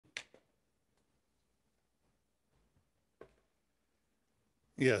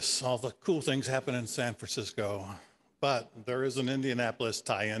Yes, all the cool things happen in San Francisco, but there is an Indianapolis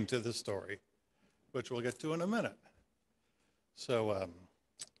tie-in to the story, which we'll get to in a minute. So I'm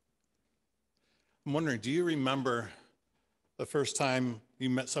wondering, do you remember the first time you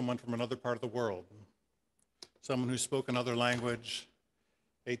met someone from another part of the world? Someone who spoke another language,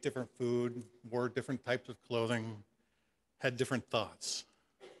 ate different food, wore different types of clothing, had different thoughts.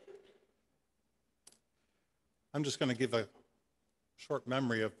 I'm just going to give a short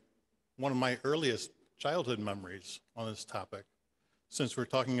memory of one of my earliest childhood memories on this topic, since we're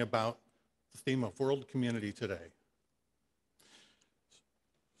talking about the theme of world community today.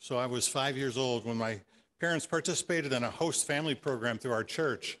 So I was 5 years old when my parents participated in a host family program through our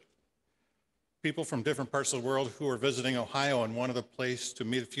church. People from different parts of the world who were visiting Ohio and wanted a place to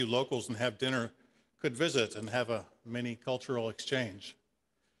meet a few locals and have dinner could visit and have a mini cultural exchange.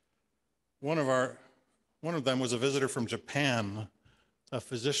 One of them was a visitor from Japan, a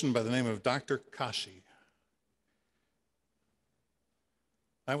physician by the name of Dr. Kashi.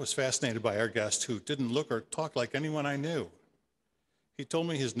 I was fascinated by our guest, who didn't look or talk like anyone I knew. He told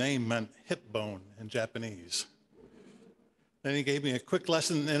me his name meant hip bone in Japanese. Then he gave me a quick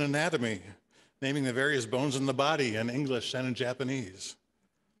lesson in anatomy, naming the various bones in the body in English and in Japanese.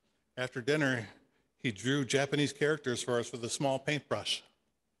 After dinner, he drew Japanese characters for us with a small paintbrush.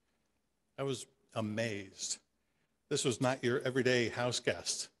 I was amazed. This was not your everyday house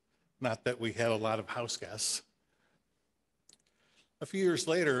guest. Not that we had a lot of house guests. A few years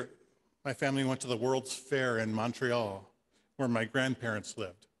later, my family went to the World's Fair in Montreal, where my grandparents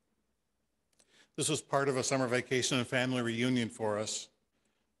lived. This was part of a summer vacation and family reunion for us.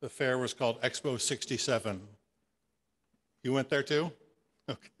 The fair was called Expo 67. You went there too?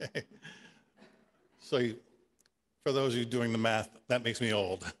 Okay. So for those of you doing the math, that makes me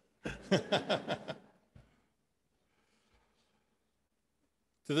old.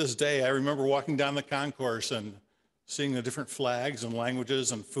 To this day, I remember walking down the concourse and seeing the different flags and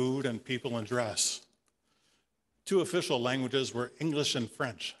languages and food and people and dress. Two official languages were English and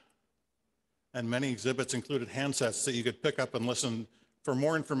French, and many exhibits included handsets that you could pick up and listen for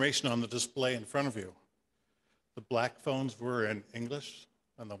more information on the display in front of you. The black phones were in English,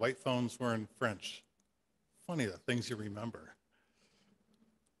 and the white phones were in French. Funny, the things you remember.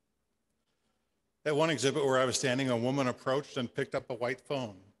 At one exhibit where I was standing, a woman approached and picked up a white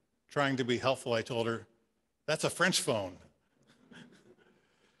phone. Trying to be helpful, I told her, "That's a French phone."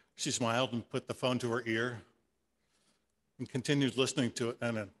 She smiled and put the phone to her ear and continued listening to it,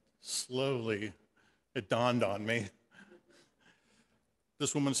 and then slowly it dawned on me.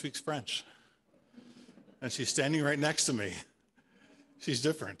 This woman speaks French, and she's standing right next to me. She's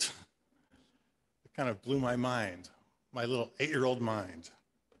different. It kind of blew my mind, my little 8-year-old mind.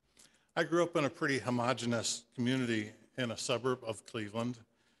 I grew up in a pretty homogenous community in a suburb of Cleveland,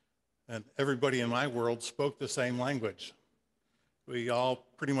 and everybody in my world spoke the same language. We all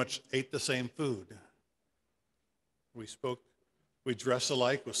pretty much ate the same food. We dressed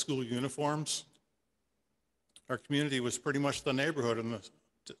alike with school uniforms. Our community was pretty much the neighborhood and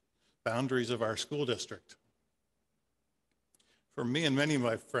the boundaries of our school district. For me and many of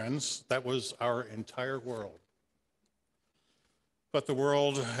my friends, that was our entire world. But the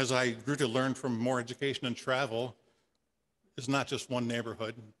world, as I grew to learn from more education and travel, is not just one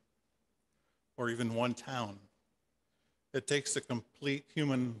neighborhood or even one town. It takes a complete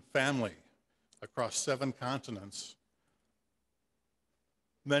human family across 7 continents,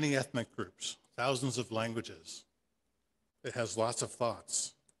 many ethnic groups, thousands of languages. It has lots of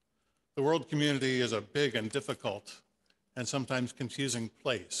thoughts. The world community is a big and difficult and sometimes confusing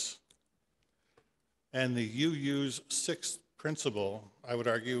place. And the UU's 6th principle, I would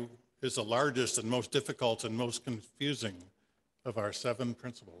argue, is the largest and most difficult and most confusing of our 7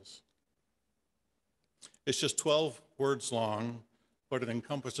 principles. It's just 12 words long, but it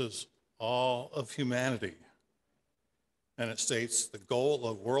encompasses all of humanity. And it states the goal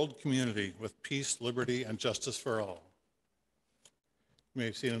of world community with peace, liberty, and justice for all. You may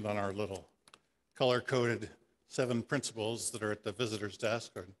have seen it on our little color-coded 7 principles that are at the visitor's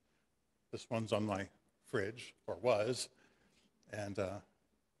desk, or this one's on my fridge, or was. And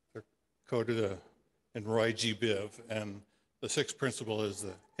they're coded in Roy G. Biv, and the 6th principle is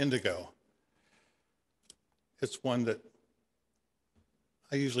the indigo. It's one that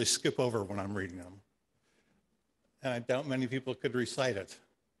I usually skip over when I'm reading them, and I doubt many people could recite it.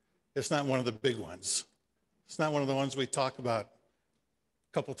 It's not one of the big ones. It's not one of the ones we talk about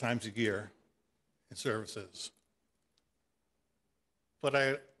a couple times a year in services. But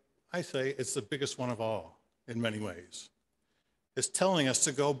I say it's the biggest one of all in many ways. It's telling us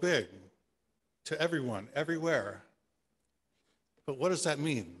to go big, to everyone, everywhere. But what does that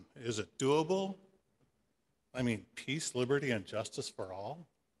mean? Is it doable? I mean, peace, liberty, and justice for all?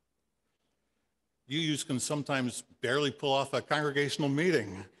 UUs can sometimes barely pull off a congregational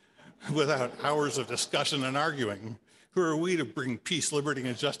meeting without hours of discussion and arguing. Who are we to bring peace, liberty,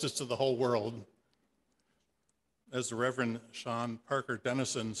 and justice to the whole world? As the Reverend Sean Parker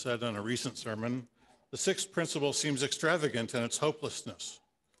Dennison said in a recent sermon, the sixth principle seems extravagant in its hopelessness.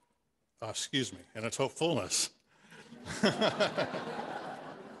 In its hopefulness.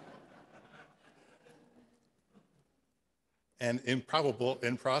 And improbable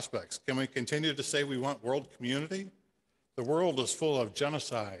in prospects. Can we continue to say we want world community? The world is full of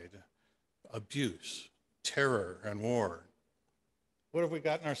genocide, abuse, terror, and war. What have we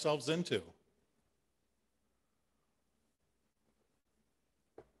gotten ourselves into?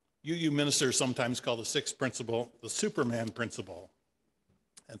 UU ministers sometimes call the sixth principle the Superman principle.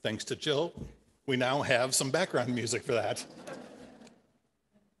 And thanks to Jill, we now have some background music for that.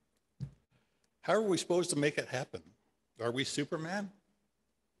 How are we supposed to make it happen? Are we Superman?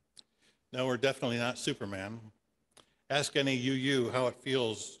 No, we're definitely not Superman. Ask any UU how it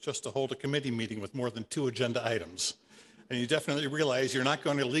feels just to hold a committee meeting with more than 2 agenda items. And you definitely realize you're not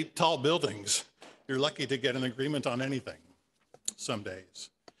going to leap tall buildings. You're lucky to get an agreement on anything some days.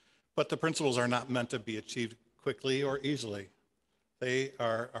 But the principles are not meant to be achieved quickly or easily. They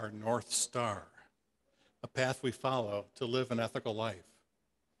are our North Star, a path we follow to live an ethical life.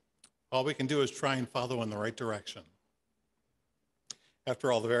 All we can do is try and follow in the right direction.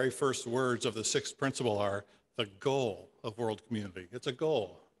 After all, the very first words of the sixth principle are the goal of world community. It's a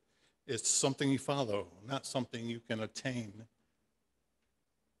goal. It's something you follow, not something you can attain.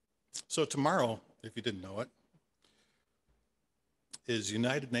 So tomorrow, if you didn't know it, is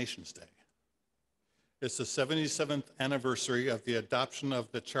United Nations Day. It's the 77th anniversary of the adoption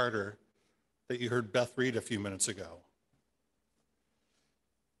of the charter that you heard Beth read a few minutes ago.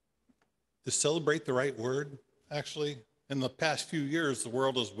 Is celebrate the right word, actually? In the past few years, the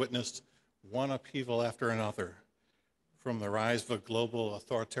world has witnessed one upheaval after another, from the rise of global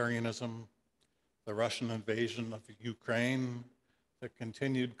authoritarianism, the Russian invasion of Ukraine, the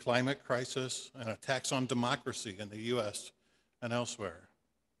continued climate crisis, and attacks on democracy in the US and elsewhere.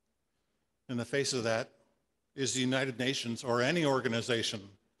 In the face of that, is the United Nations or any organization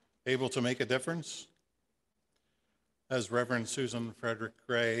able to make a difference? As Reverend Susan Frederick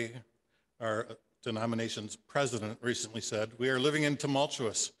Gray, our denomination's president, recently said, we are living in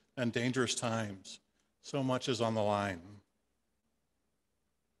tumultuous and dangerous times. So much is on the line.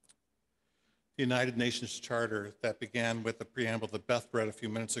 The United Nations Charter that began with the preamble that Beth read a few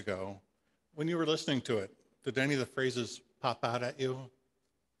minutes ago, when you were listening to it, did any of the phrases pop out at you?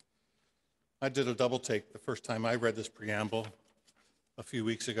 I did a double take the first time I read this preamble a few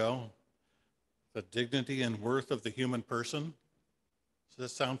weeks ago. The dignity and worth of the human person. Does that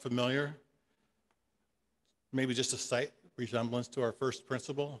sound familiar? Maybe just a slight resemblance to our first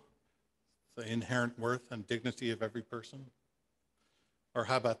principle, the inherent worth and dignity of every person. Or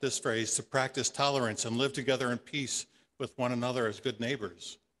how about this phrase, to practice tolerance and live together in peace with one another as good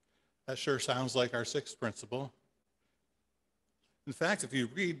neighbors? That sure sounds like our sixth principle. In fact, if you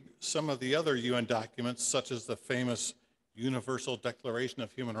read some of the other UN documents, such as the famous Universal Declaration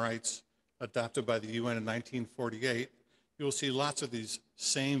of Human Rights adopted by the UN in 1948, you will see lots of these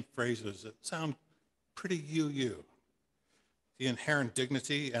same phrases that sound pretty UU. The inherent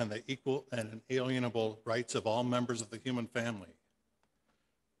dignity and the equal and inalienable rights of all members of the human family.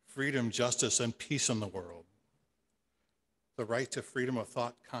 Freedom, justice, and peace in the world. The right to freedom of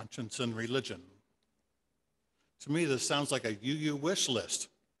thought, conscience, and religion. To me, this sounds like a UU wish list.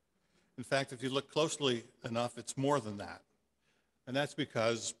 In fact, if you look closely enough, it's more than that. And that's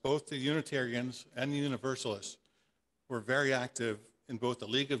because both the Unitarians and the Universalists were very active in both the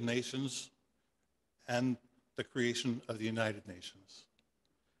League of Nations and the creation of the United Nations.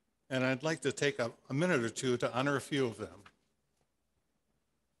 And I'd like to take a minute or two to honor a few of them.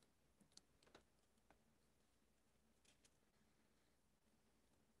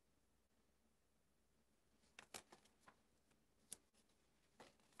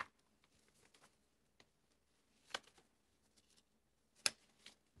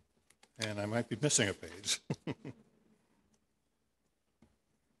 And I might be missing a page.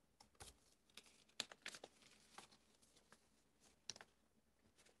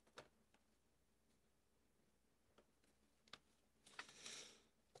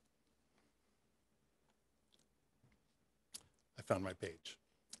 I found my page.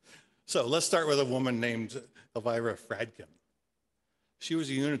 So let's start with a woman named Elvira Fradkin. She was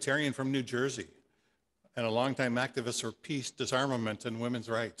a Unitarian from New Jersey and a longtime activist for peace, disarmament, and women's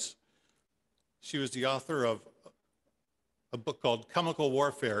rights. She was the author of a book called Chemical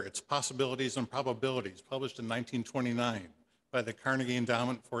Warfare, Its Possibilities and Probabilities, published in 1929 by the Carnegie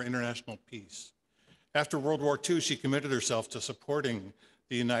Endowment for International Peace. After World War II, she committed herself to supporting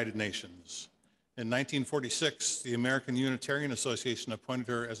the United Nations. In 1946, the American Unitarian Association appointed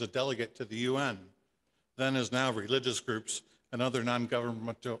her as a delegate to the UN. Then, as now, religious groups and other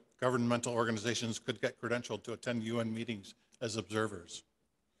non-governmental organizations could get credentialed to attend UN meetings as observers.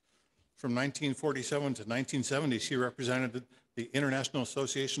 From 1947 to 1970, she represented the International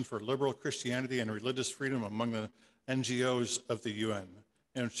Association for Liberal Christianity and Religious Freedom among the NGOs of the UN,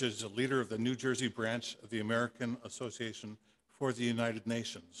 and she is a leader of the New Jersey branch of the American Association for the United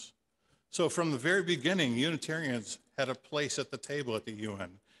Nations. So from the very beginning, Unitarians had a place at the table at the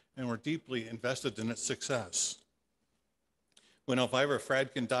UN and were deeply invested in its success. When Elvira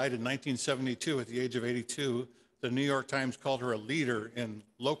Fradkin died in 1972 at the age of 82, the New York Times called her a leader in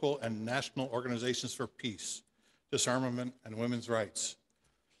local and national organizations for peace, disarmament, and women's rights.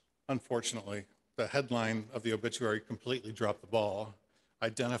 Unfortunately, the headline of the obituary completely dropped the ball,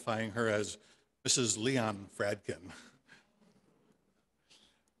 identifying her as Mrs. Leon Fradkin.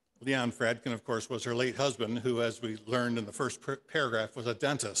 Leon Fradkin, of course, was her late husband, who, as we learned in the first paragraph, was a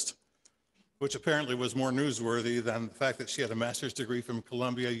dentist, which apparently was more newsworthy than the fact that she had a master's degree from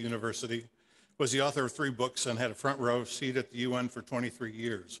Columbia University, was the author of 3 books, and had a front row seat at the UN for 23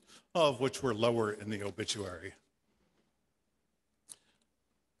 years, all of which were lower in the obituary.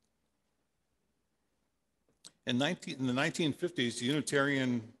 In the 1950s, the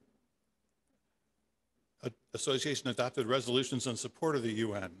Unitarian Association adopted resolutions in support of the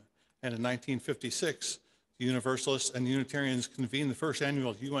UN. And in 1956, the Universalists and Unitarians convened the first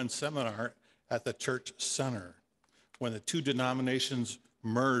annual UN seminar at the Church Center. When the 2 denominations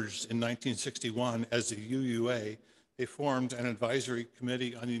merged in 1961 as the UUA, they formed an advisory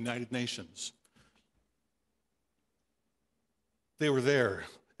committee on the United Nations. They were there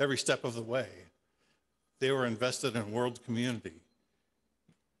every step of the way. They were invested in world community.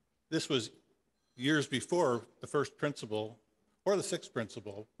 This was years before the first principle or the 6th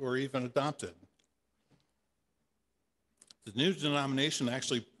principle were even adopted. The new denomination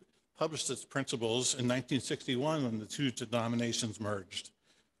actually published its principles in 1961 when the 2 denominations merged.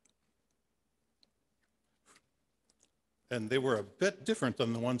 And they were a bit different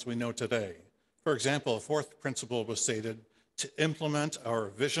than the ones we know today. For example, a 4th principle was stated to implement our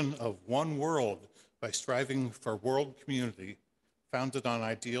vision of one world by striving for world community founded on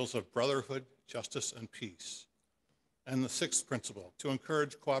ideals of brotherhood, justice, and peace. And the 6th principle, to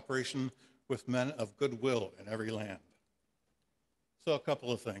encourage cooperation with men of goodwill in every land. So a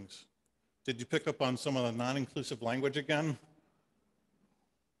couple of things. Did you pick up on some of the non-inclusive language again?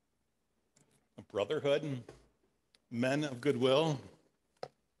 Brotherhood, men of goodwill,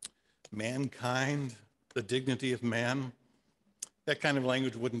 mankind, the dignity of man. That kind of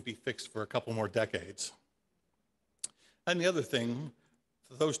language wouldn't be fixed for a couple more decades. And the other thing,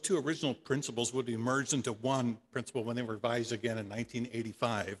 those 2 original principles would be merged into one principle when they were revised again in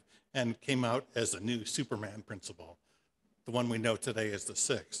 1985 and came out as the new Superman principle, the one we know today as the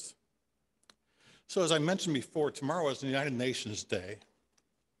 6th. So as I mentioned before, tomorrow is the United Nations Day.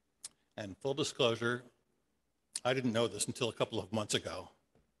 And full disclosure, I didn't know this until a couple of months ago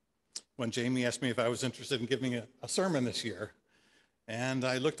when Jamie asked me if I was interested in giving a sermon this year. And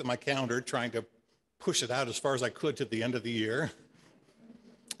I looked at my calendar trying to push it out as far as I could to the end of the year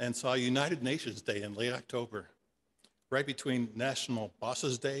and saw United Nations Day in late October, right between National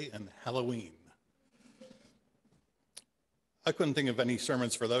Bosses Day and Halloween. I couldn't think of any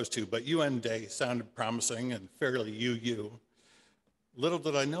sermons for those 2, but UN Day sounded promising and fairly UU. Little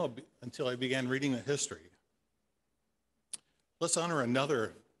did I know until I began reading the history. Let's honor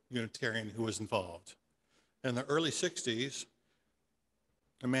another Unitarian who was involved. In the early 60s,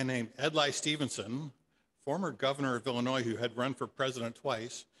 a man named Adlai Stevenson, former governor of Illinois who had run for president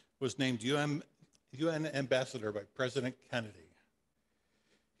twice, was named UN ambassador by President Kennedy.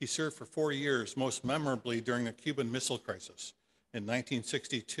 He served for 4 years, most memorably during the Cuban Missile Crisis in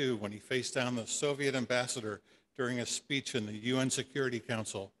 1962, when he faced down the Soviet ambassador during a speech in the UN Security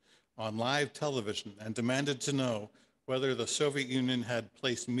Council on live television and demanded to know whether the Soviet Union had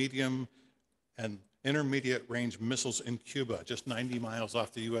placed medium and intermediate range missiles in Cuba, just 90 miles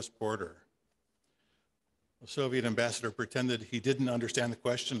off the US border. The Soviet ambassador pretended he didn't understand the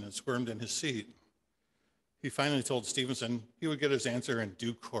question and squirmed in his seat. He finally told Stevenson he would get his answer in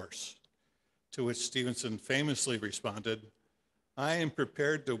due course, to which Stevenson famously responded, "I am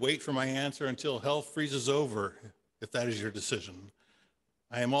prepared to wait for my answer until hell freezes over, if that is your decision.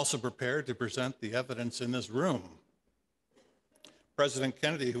 I am also prepared to present the evidence in this room." President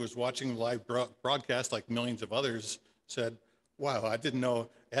Kennedy, who was watching the live broadcast like millions of others, said, "Wow, I didn't know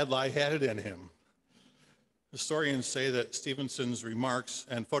Adlai had it in him." Historians say that Stevenson's remarks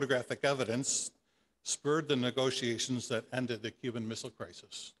and photographic evidence spurred the negotiations that ended the Cuban Missile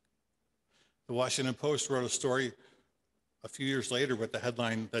Crisis. The Washington Post wrote a story a few years later with the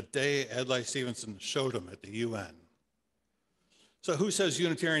headline, "The Day Adlai Stevenson Showed Him at the UN." So who says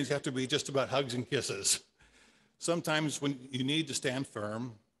Unitarians have to be just about hugs and kisses? Sometimes when you need to stand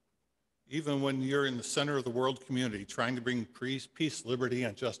firm, even when you're in the center of the world community trying to bring peace, liberty,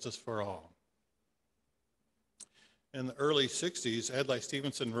 and justice for all. In the early 60s, Adlai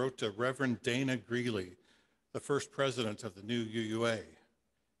Stevenson wrote to Reverend Dana Greeley, the first president of the new UUA.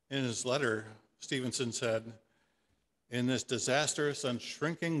 In his letter, Stevenson said, "In this disastrous and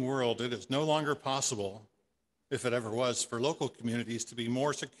shrinking world, it is no longer possible, if it ever was, for local communities to be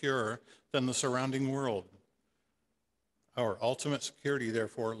more secure than the surrounding world. Our ultimate security,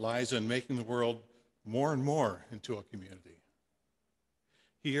 therefore, lies in making the world more and more into a community."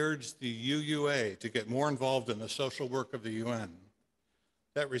 He urged the UUA to get more involved in the social work of the UN.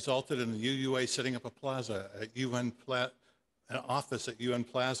 That resulted in the UUA setting up an office at UN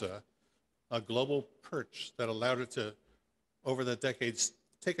Plaza, a global perch that allowed it to, over the decades,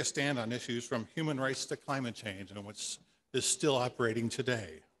 take a stand on issues from human rights to climate change, and which is still operating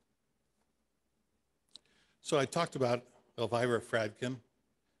today. So I talked about Elvira Fradkin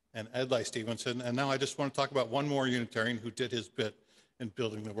and Adlai Stevenson, and now I just want to talk about one more Unitarian who did his bit in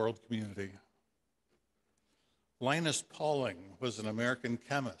building the world community. Linus Pauling was an American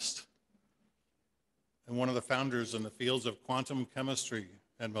chemist and one of the founders in the fields of quantum chemistry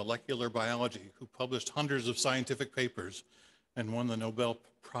and molecular biology, who published hundreds of scientific papers and won the Nobel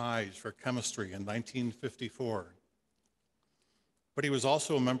Prize for Chemistry in 1954. But he was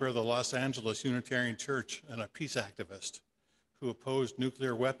also a member of the Los Angeles Unitarian Church and a peace activist who opposed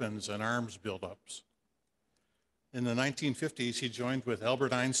nuclear weapons and arms buildups. In the 1950s, he joined with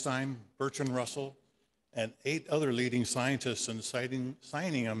Albert Einstein, Bertrand Russell, and 8 other leading scientists in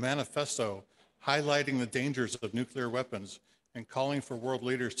signing a manifesto highlighting the dangers of nuclear weapons and calling for world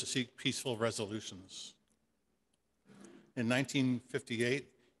leaders to seek peaceful resolutions. In 1958,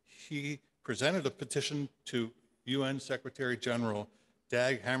 he presented a petition to UN Secretary General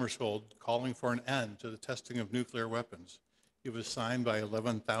Dag Hammarskjöld calling for an end to the testing of nuclear weapons. It was signed by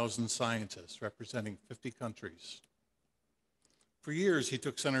 11,000 scientists representing 50 countries. For years, he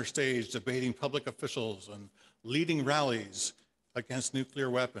took center stage debating public officials and leading rallies against nuclear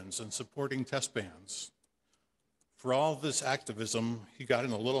weapons and supporting test bans. For all this activism, he got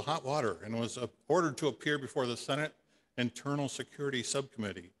in a little hot water and was ordered to appear before the Senate Internal Security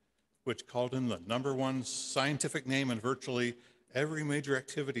Subcommittee, which called him the #1 scientific name in virtually every major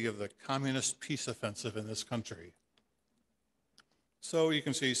activity of the communist peace offensive in this country. So you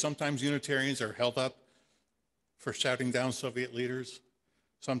can see sometimes Unitarians are held up for shouting down Soviet leaders.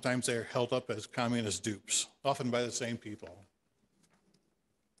 Sometimes they are held up as communist dupes, often by the same people.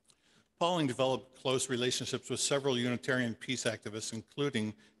 Pauling developed close relationships with several Unitarian peace activists,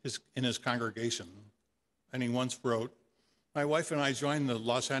 including in his congregation. And he once wrote, "My wife and I joined the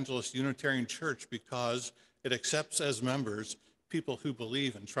Los Angeles Unitarian Church because it accepts as members people who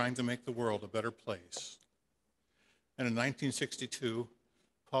believe in trying to make the world a better place." And in 1962,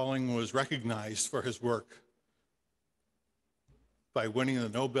 Pauling was recognized for his work by winning the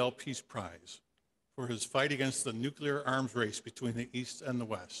Nobel Peace Prize for his fight against the nuclear arms race between the East and the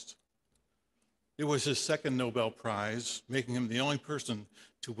West. It was his second Nobel Prize, making him the only person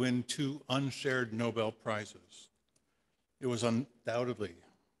to win 2 unshared Nobel Prizes. It was undoubtedly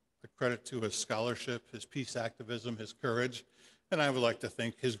a credit to his scholarship, his peace activism, his courage, and I would like to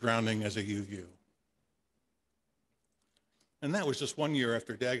think his grounding as a UU. And that was just 1 year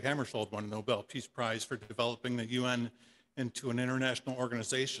after Dag Hammarskjöld won a Nobel Peace Prize for developing the UN into an international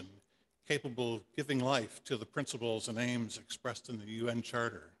organization capable of giving life to the principles and aims expressed in the UN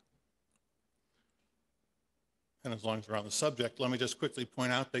Charter. And as long as we're on the subject, let me just quickly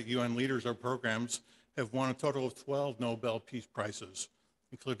point out that UN leaders or programs have won a total of 12 Nobel Peace Prizes,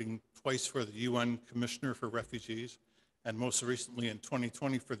 including twice for the UN Commissioner for Refugees, and most recently in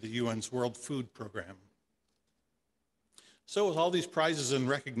 2020 for the UN's World Food Program. So with all these prizes and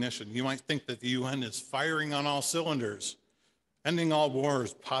recognition, you might think that the UN is firing on all cylinders, ending all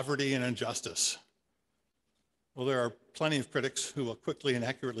wars, poverty, and injustice. Well, there are plenty of critics who will quickly and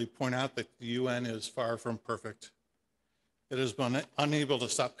accurately point out that the UN is far from perfect. It has been unable to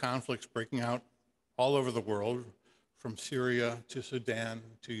stop conflicts breaking out all over the world, from Syria to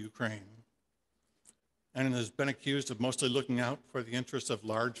Sudan to Ukraine. And it has been accused of mostly looking out for the interests of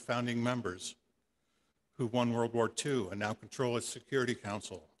large founding members who won World War II and now control its Security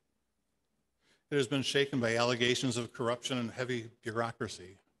Council. It has been shaken by allegations of corruption and heavy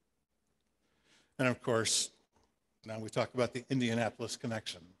bureaucracy. And of course, now we talk about the Indianapolis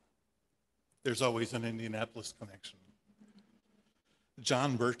connection. There's always an Indianapolis connection.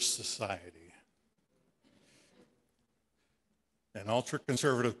 John Birch Society, an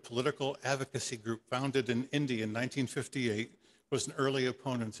ultra-conservative political advocacy group founded in Indy in 1958, was an early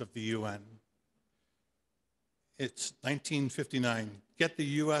opponent of the UN. Its 1959 Get the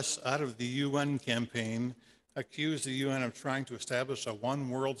US Out of the UN campaign accused the UN of trying to establish a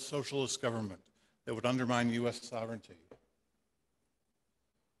one-world socialist government that would undermine US sovereignty.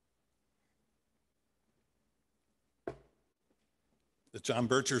 The John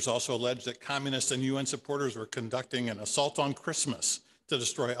Birchers also alleged that communists and UN supporters were conducting an assault on Christmas to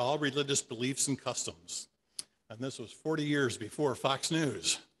destroy all religious beliefs and customs. And this was 40 years before Fox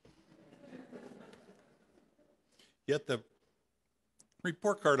News. Yet the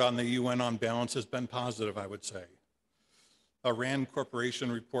report card on the UN on balance has been positive, I would say. A RAND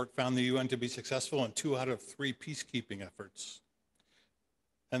Corporation report found the UN to be successful in 2 out of 3 peacekeeping efforts.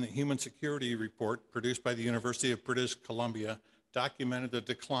 And the Human Security Report, produced by the University of British Columbia, documented the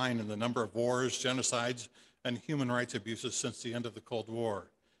decline in the number of wars, genocides, and human rights abuses since the end of the Cold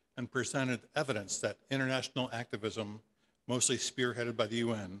War, and presented evidence that international activism, mostly spearheaded by the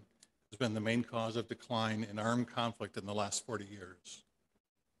UN, has been the main cause of decline in armed conflict in the last 40 years.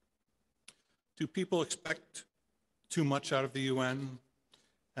 Do people expect too much out of the UN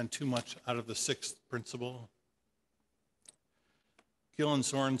and too much out of the 6th principle? Gillen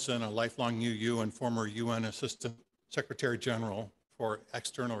Sorensen, a lifelong UU and former UN Assistant Secretary General for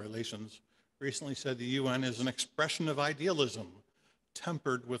External Relations, recently said the UN is an expression of idealism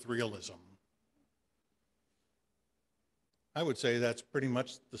tempered with realism. I would say that's pretty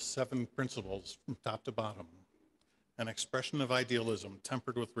much the 7 principles from top to bottom. An expression of idealism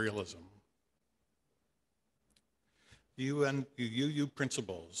tempered with realism. The UU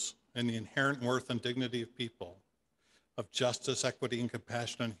principles and the inherent worth and dignity of people, of justice, equity, and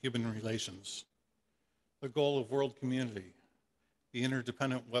compassion in human relations, the goal of world community, the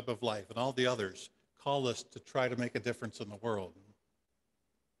interdependent web of life, and all the others call us to try to make a difference in the world.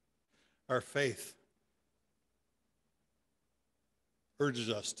 Our faith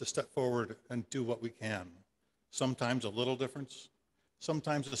urges us to step forward and do what we can. Sometimes a little difference,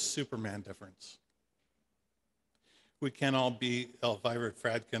 sometimes a Superman difference. We can't all be Elvira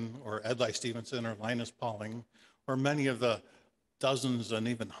Fradkin or Edli Stevenson or Linus Pauling or many of the dozens and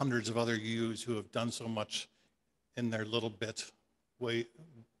even hundreds of other UUs who have done so much in their little bit, way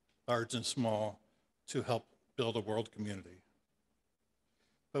large and small, to help build a world community.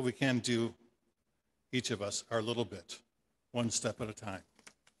 But we can do, each of us, our little bit, one step at a time.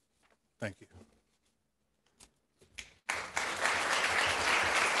 Thank you.